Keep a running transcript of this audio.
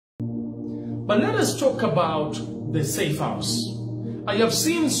But let us talk about the safe house. I have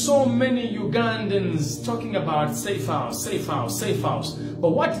seen so many Ugandans talking about safe house, safe house, safe house.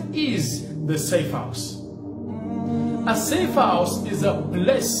 But what is the safe house? A safe house is a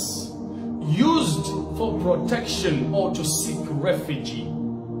place used for protection or to seek refuge.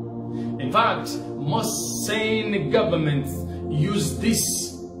 In fact, most sane governments use this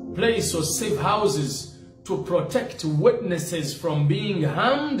place or safe houses to protect witnesses from being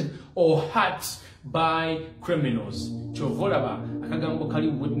harmed or hurt by criminals. Chovolaba akagambo kali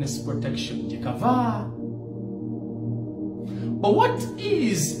witness protection jekava. But what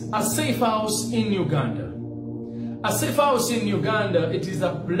is a safe house in Uganda? A safe house in Uganda, it is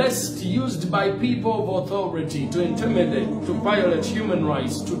a place used by people of authority to intimidate, to violate human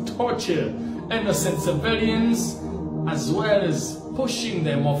rights, to torture innocent civilians, as well as pushing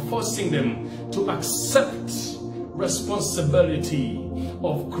them or forcing them to accept responsibility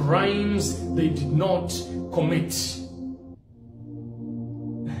of crimes they did not commit.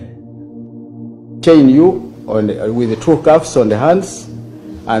 Chain you on with the two cuffs on the hands,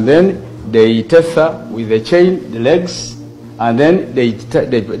 and then they tether with the chain the legs, and then they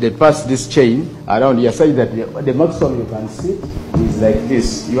pass this chain around your side. That the maximum you can see is like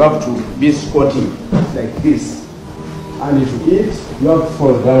this. You have to be squatting like this, and if you eat, you have to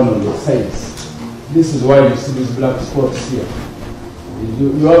fall down on your sides. This is why you see these black spots here.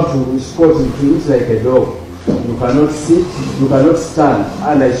 You have to squat. It looks like a dog. You cannot sit, you cannot stand.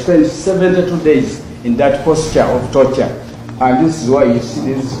 And I spent 72 days in that posture of torture. And this is why you see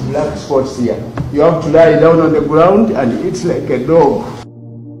these black spots here. You have to lie down on the ground and eat like a dog.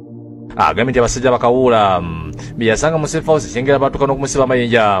 Agambye abasajja bakawula byasanga mu safe house kyengera batuka n'okumusiba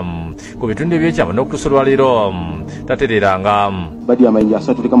amayinja ku bitundu by'ekyama n'okutusolwa leero tatereranga badi amayinja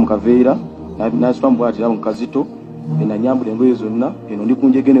asatulika mu kaveera n'asitwambula atira mu kazito enanyambula engoye zonna eno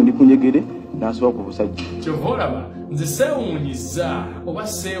ndikunjegere n'asobola ku busajja kyovolaba nze seewuunyiza oba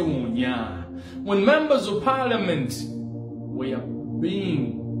seewuunya when members of parliament were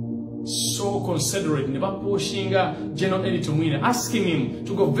being so considerate, Nebapushinga General Editor Mwina, asking him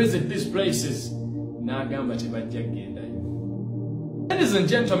to go visit these places. Ladies and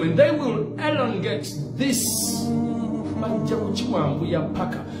gentlemen, they will elongate this until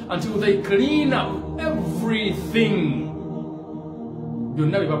they clean up everything.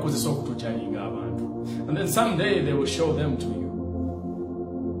 And then someday they will show them to you.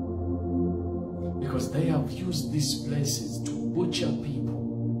 Because they have used these places to butcher people.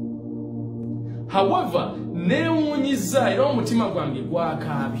 However,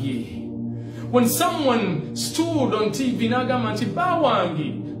 when someone stood on TV,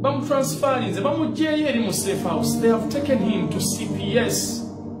 safe house, they have taken him to CPS.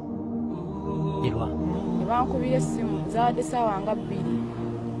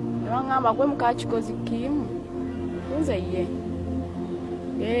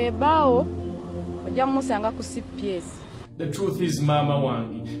 The truth is, Mama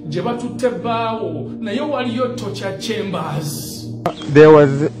Wangi, torture chambers. There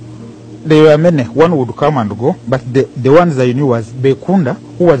were many. One would come and go, but the ones I knew was Bekunda,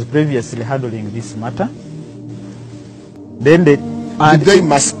 who was previously handling this matter. Then did they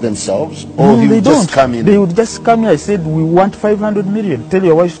mask themselves, or they would just come in? They would just come here. I said, we want 500 million. Tell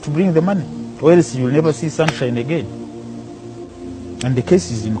your wife to bring the money, or else you will never see sunshine again. And the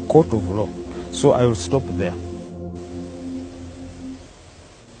case is in court of law, so I will stop there.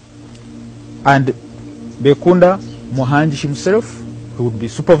 And Bekunda, Mohanji himself, who would be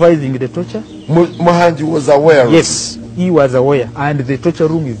supervising the torture. Mohanji was aware? Yes, he was aware. And the torture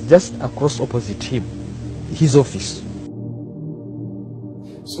room is just across opposite him, his office.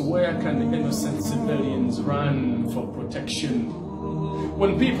 So where can the innocent civilians run for protection?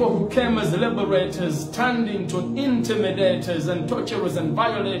 When people who came as liberators turned into intimidators and torturers and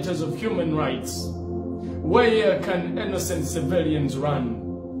violators of human rights, where can innocent civilians run?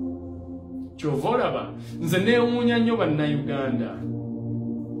 Chovolaba, nze neewuunya nnyo bannayuganda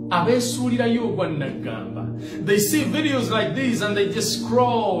abeesuulirayo ogwannagamba. They see videos like these and they just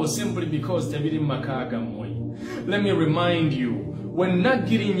scroll simply because tebiri mu maka gammwe. Let me remind you, when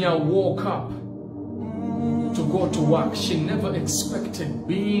Nagirinya woke up to go to work, she never expected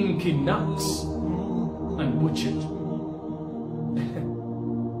being kidnapped and butchered.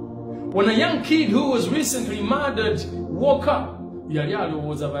 When a young kid who was recently murdered woke up,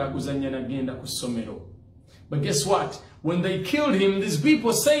 but guess what? When they killed him, these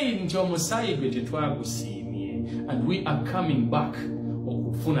people said, and we are coming back.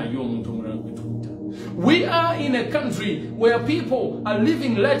 We are in a country where people are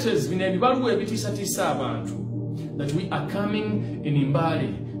leaving letters that we are coming in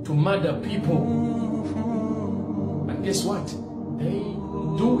Imbali to murder people. And guess what? They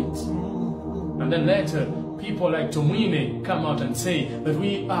do it. And then later, people like Tumwine come out and say that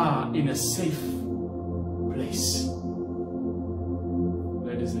we are in a safe place.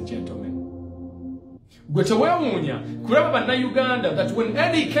 Ladies and gentlemen, Uganda, that when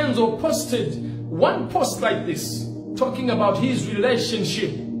Eddie Kenzo posted one post like this, talking about his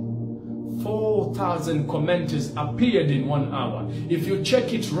relationship, 4,000 commenters appeared in 1 hour. If you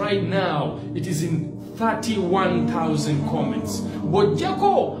check it right now, it is in 31,000 comments.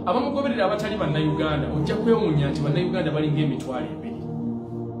 Bojjako abamugoberera abatali bannayuganda ojja kwewuunya nti bannayuganda balinga emitwalo ebiri.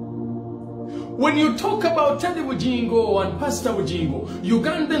 When you talk about Teddy Bujingo and Pastor Bujingo,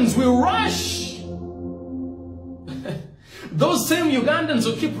 Ugandans will rush. Those same Ugandans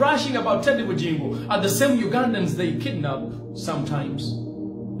who keep rushing about Teddy Bujingo are the same Ugandans they kidnap sometimes.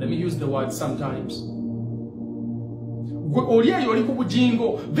 Let me use the word sometimes.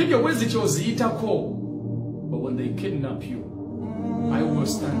 Video but when they kidnap you, I will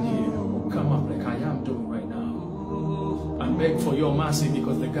stand here or come up like I am doing right now and beg for your mercy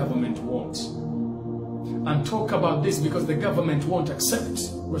because the government won't. And talk about this because the government won't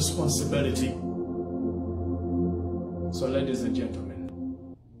accept responsibility. So ladies and gentlemen,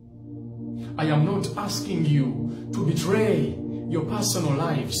 I am not asking you to betray your personal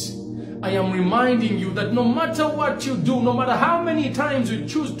lives. I am reminding you that no matter what you do, no matter how many times you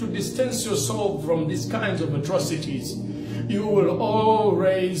choose to distance yourself from these kinds of atrocities, you will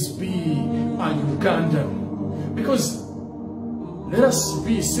always be a Ugandan. Because, let us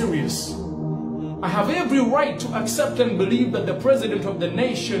be serious, I have every right to accept and believe that the president of the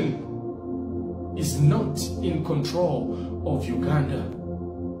nation is not in control of Uganda.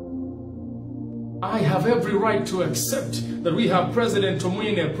 I have every right to accept that we have President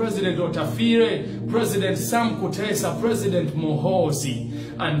Tumwine, President Otafire, President Sam Kutesa, President Mohozi,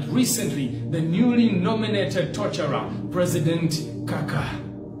 and recently the newly nominated torturer, President Kaka.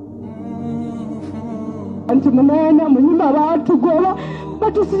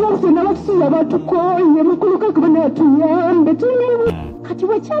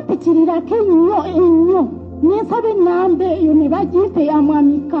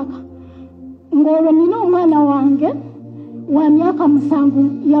 Ngolo nino umwana wange wa myaka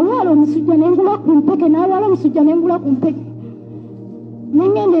 7 yalwala omusujja n'engula ku mpeke n'alwala omusujja n'engula ku mpeke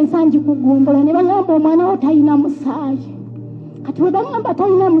n'engenda ensangi kugumbola ne bagamba omwana wo talina musaayi kati bwe bagamba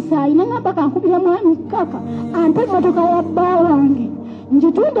talina musaayi ne ngamba kankubira mwami Kaka ampe emmotoka ya bba wange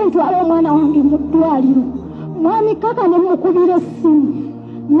ngitunde ntwale omwana wange mu ddwaliro. Mwami Kaka ne mukubira essimu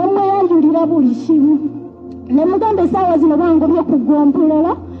ne mweyanjulira buli kimu ne mugamba essaawa zino bangobye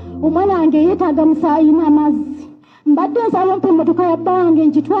kugombolola omwana wange yeetaaga musaayi n'amazzi. Mbadde nsaba mpe emmotoka ya bba wange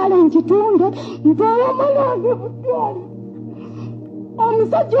ngitwale ngitunde ntwale omwana wange mu ddwaliro.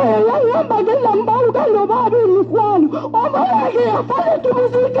 Omusajja oyo yayamba agenda mu baaluganda oba ab'emikwano omwana wange yafale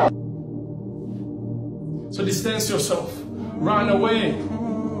tumuziike. So distance yourself. Run away.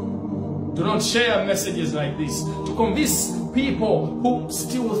 Do not share messages like this to convince people who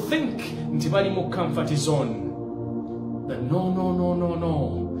still think nti bali mu comfort zone. That no.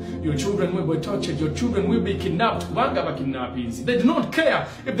 Your children will be tortured. Your children will be kidnapped. They do not care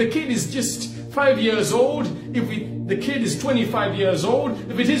if the kid is just 5 years old, if the kid is 25 years old,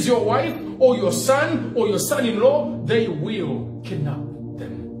 if it is your wife or your son or your son-in-law, they will kidnap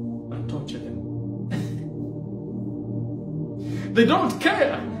them and torture them. They don't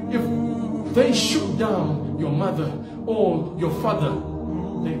care if they shoot down your mother or your father.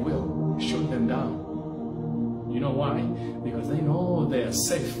 They will shoot them down. You know why? Because they know they are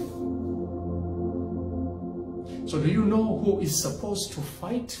safe. So do you know who is supposed to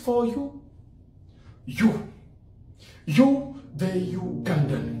fight for you? You, the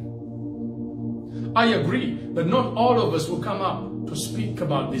Ugandan. I agree that not all of us will come up to speak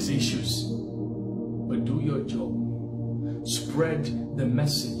about these issues. But do your job. Spread the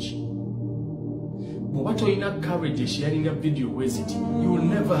message. But enough courage sharing a video with it, you will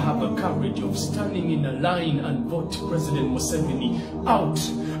never have a courage of standing in a line and vote President Museveni out.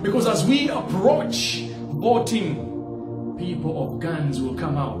 Because as we approach voting, people of guns will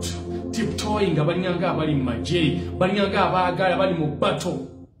come out, tiptoeing.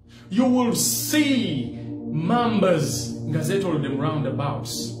 You will see members gazetted them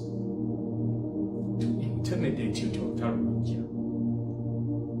roundabouts to intimidate you to Tarunja.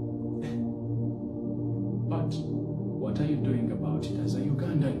 But what are you doing about it as a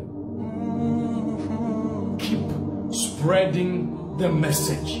Ugandan? Keep spreading the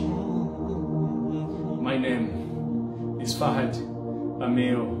message. My name is Fahad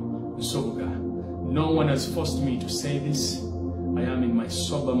Amir Nsobuga. No one has forced me to say this. I am in my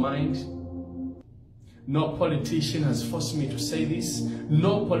sober mind. No politician has forced me to say this.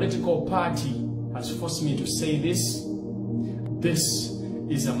 No political party has forced me to say this. This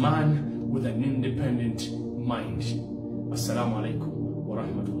is a man with an independent mind. Assalamu alaikum wa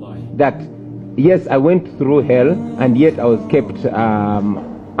rahmatullahi. That, yes, I went through hell and yet I was kept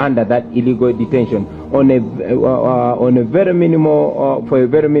under that illegal detention on a very minimal, for a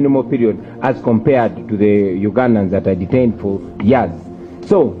very minimal period as compared to the Ugandans that are detained for years.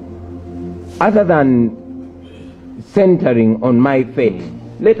 So, other than centering on my fate,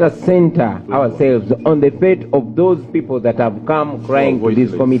 let us center ourselves on the fate of those people that have come crying to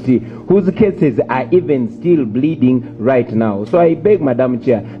this committee, whose cases are even still bleeding right now. So I beg, Madam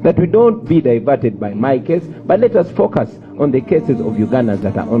Chair, that we don't be diverted by my case, but let us focus on the cases of Ugandans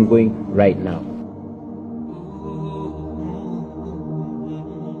that are ongoing right now.